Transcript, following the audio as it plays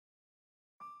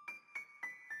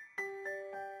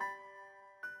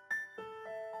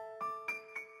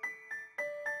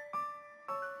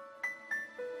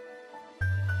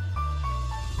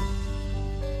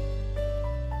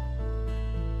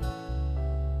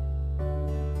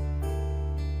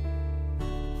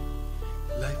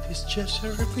is just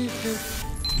a repeated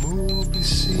movie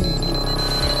scene,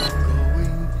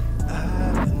 going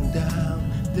up and down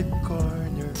the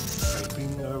corner,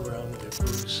 driving around the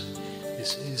bush.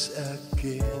 This is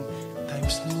again time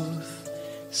smooth,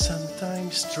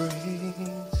 sometimes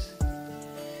strange.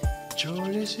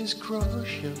 Journeys is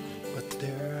crucial, but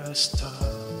there are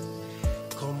stuff.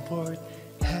 Comfort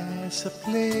has a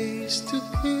place to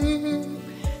give.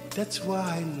 That's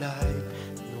why life,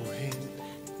 no hint,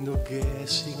 no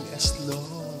guessing, as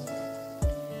long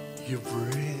you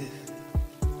breathe.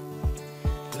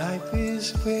 Life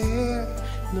is fair,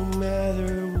 no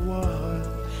matter what.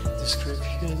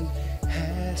 Description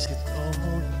has its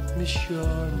own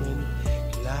measurement.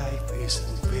 Life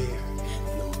isn't fair,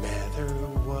 no matter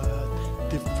what.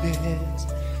 Depends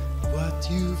what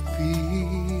you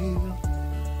feel.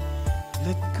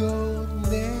 Let go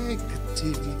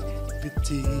negativity.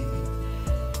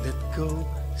 Let go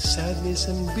sadness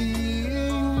and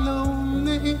being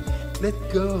lonely. Let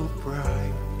go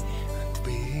pride and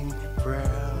being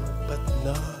proud, but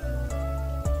not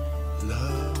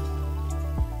love.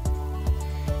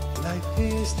 Life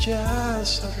is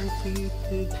just a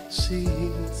repeated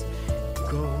scenes,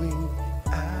 going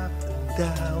up and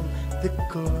down the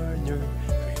corner,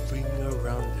 creeping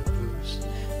around the bush.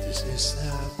 This is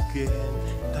again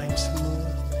time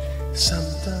smooth,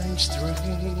 sometimes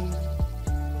strange.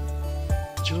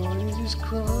 Joy is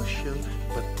crucial,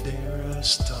 but there are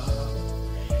stuff.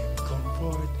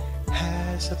 Comfort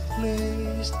has a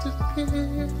place to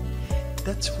give.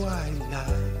 That's why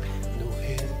life, no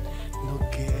hint, no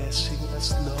guessing,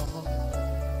 as long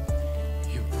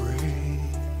you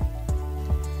breathe.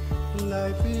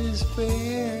 Life is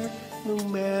fair, no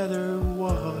matter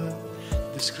what.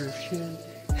 Description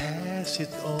has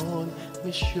its own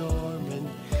measurement.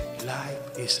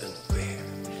 Life isn't fair,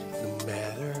 no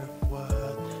matter what.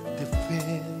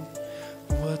 Depend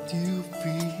what you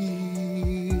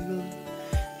feel.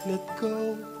 Let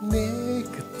go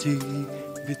negativity.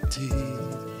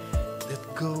 Let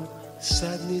go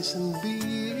sadness and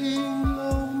being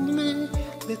lonely.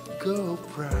 Let go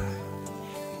pride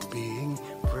and being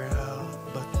proud,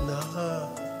 but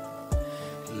not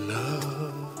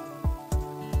love.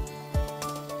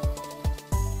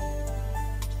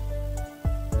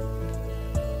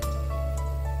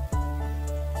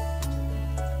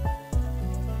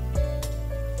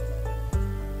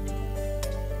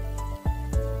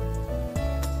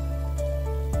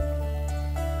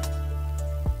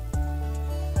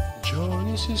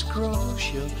 Journeys is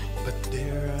crucial, but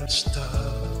there are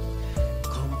stuff.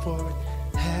 Comfort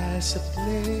has a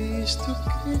place to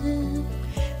give.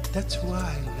 That's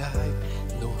why life,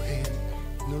 no hint,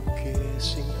 no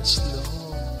guessing, as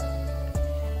long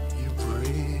you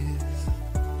breathe.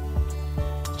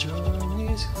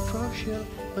 Journeys is crucial,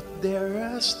 but there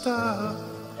are stuff.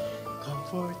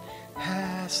 Comfort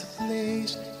has a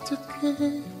place to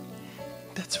give.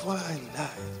 That's why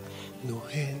life, no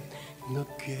hint, no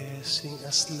guessing,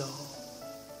 as long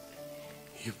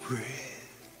you breathe.